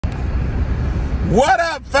What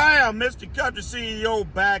up, fam? Mr. Country CEO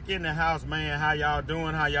back in the house, man. How y'all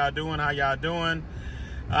doing? How y'all doing? How y'all doing?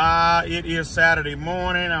 It is Saturday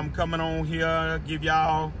morning. I'm coming on here, give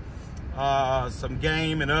y'all some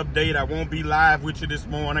game and update. I won't be live with you this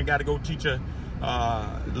morning. I got to go teach a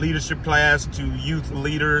leadership class to youth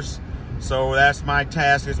leaders. So that's my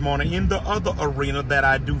task this morning in the other arena that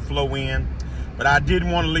I do flow in. But I didn't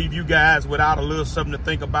want to leave you guys without a little something to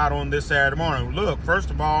think about on this Saturday morning. Look, first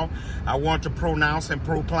of all, I want to pronounce and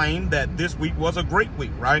proclaim that this week was a great week,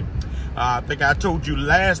 right? I think I told you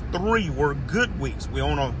last 3 were good weeks. We're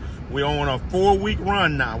on a 4-week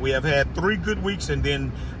run now. We have had 3 good weeks, and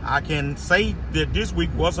then I can say that this week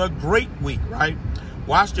was a great week, right?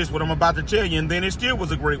 Watch this, what I'm about to tell you, and then it still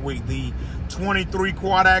was a great week. The 23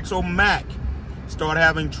 quad axle Mack started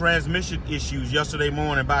having transmission issues yesterday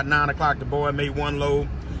morning. About 9 o'clock, the boy made one load,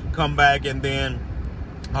 come back, and then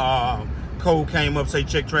code came up, say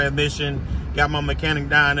check transmission. Got my mechanic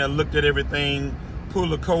down there, looked at everything, pulled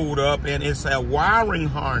the code up, and it's a wiring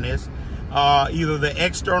harness, either the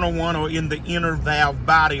external one or in the inner valve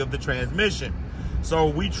body of the transmission. So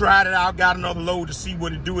we tried it out, got another load to see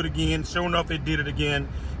would it do it again. Sure enough, it did it again.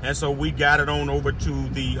 And so we got it on over to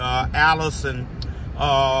the Allison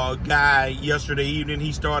guy yesterday evening.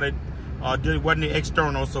 He started, it wasn't the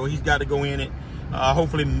external, so he's got to go in it.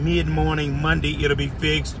 Hopefully mid-morning Monday, it'll be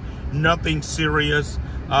fixed. Nothing serious,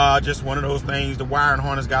 just one of those things. The wiring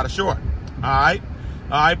harness got a short. All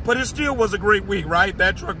right, but it still was a great week, right?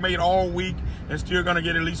 That truck made all week and still gonna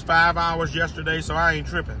get at least 5 hours yesterday, so I ain't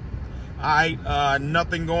tripping. All right,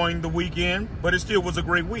 nothing going the weekend, but it still was a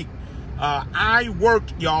great week. I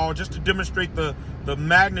worked, y'all, just to demonstrate the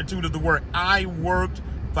magnitude of the work. I worked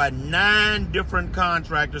for 9 different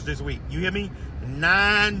contractors this week. You hear me?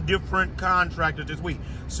 9 different contractors this week.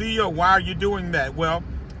 CEO, why are you doing that? Well,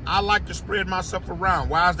 I like to spread myself around.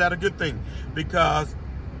 Why is that a good thing? Because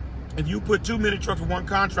if you put too many trucks with one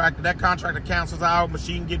contractor, that contractor cancels out,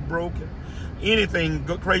 machine get broken, anything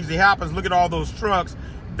crazy happens. Look at all those trucks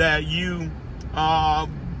that you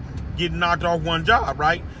get knocked off one job,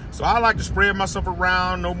 right? So I like to spread myself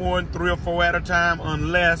around, no more than 3 or 4 at a time,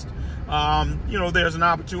 unless you know, there's an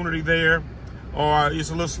opportunity there or it's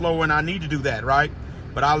a little slow and I need to do that, right?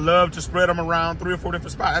 But I love to spread them around 3 or 4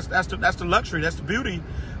 different spots. That's the luxury, that's the beauty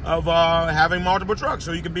of having multiple trucks.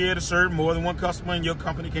 So you can be able to serve more than one customer and your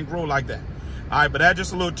company can grow like that. All right, but that's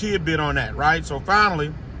just a little tidbit on that, right? So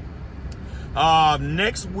finally,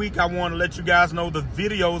 next week, I want to let you guys know the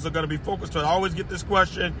videos are going to be focused on. I always get this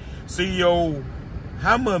question, CEO,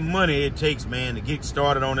 how much money it takes, man, to get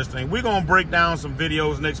started on this thing. We're going to break down some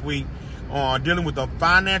videos next week on dealing with the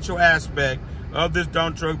financial aspect of this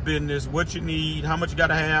dump truck business, what you need, how much you got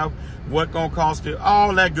to have, what going to cost it,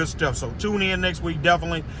 all that good stuff. So tune in next week,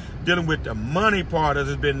 definitely dealing with the money part of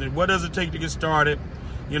this business. What does it take to get started?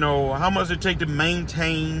 You know, how much does it take to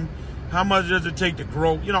maintain? How much does it take to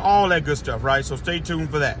grow? You know, all that good stuff, right? So stay tuned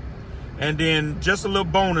for that. And then just a little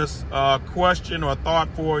bonus question or thought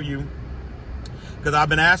for you, because I've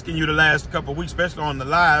been asking you the last couple of weeks, especially on the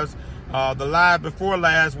lives. The live before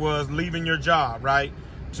last was leaving your job, right,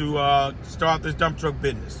 to start this dump truck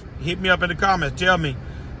business. Hit me up in the comments. Tell me,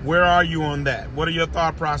 where are you on that? What are your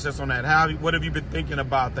thought process on that? What have you been thinking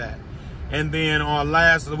about that? And then on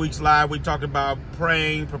last week's live, we talked about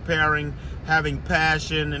praying, preparing, having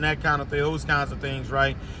passion, and that kind of thing, those kinds of things,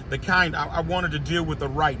 right? The kind, I wanted to deal with the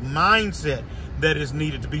right mindset that is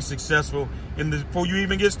needed to be successful before you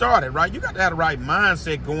even get started, right? You got to have the right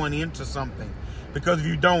mindset going into something, because if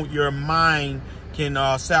you don't, your mind can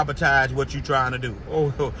sabotage what you're trying to do.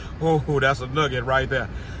 Oh, that's a nugget right there.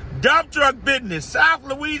 Dump truck business, South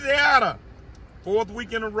Louisiana. 4th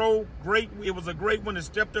week in a row, great. It was a great one. It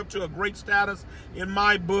stepped up to a great status in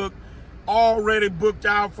my book. Already booked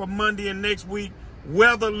out for Monday and next week.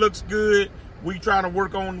 Weather looks good. We trying to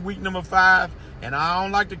work on week number 5. And I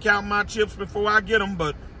don't like to count my chips before I get them,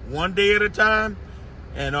 but one day at a time.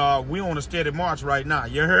 And we on a steady march right now.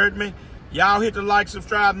 You heard me? Y'all hit the like,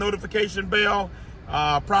 subscribe, notification bell.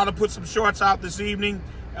 Probably put some shorts out this evening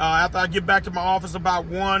after I get back to my office about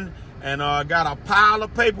 1. And got a pile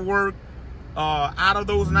of paperwork. Out of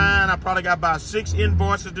those 9, I probably got about 6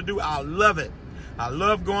 invoices to do. I love it. I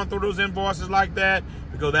love going through those invoices like that,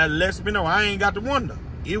 because that lets me know I ain't got to wonder.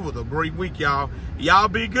 It was a great week, y'all. Y'all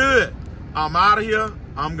be good. I'm out of here.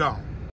 I'm gone.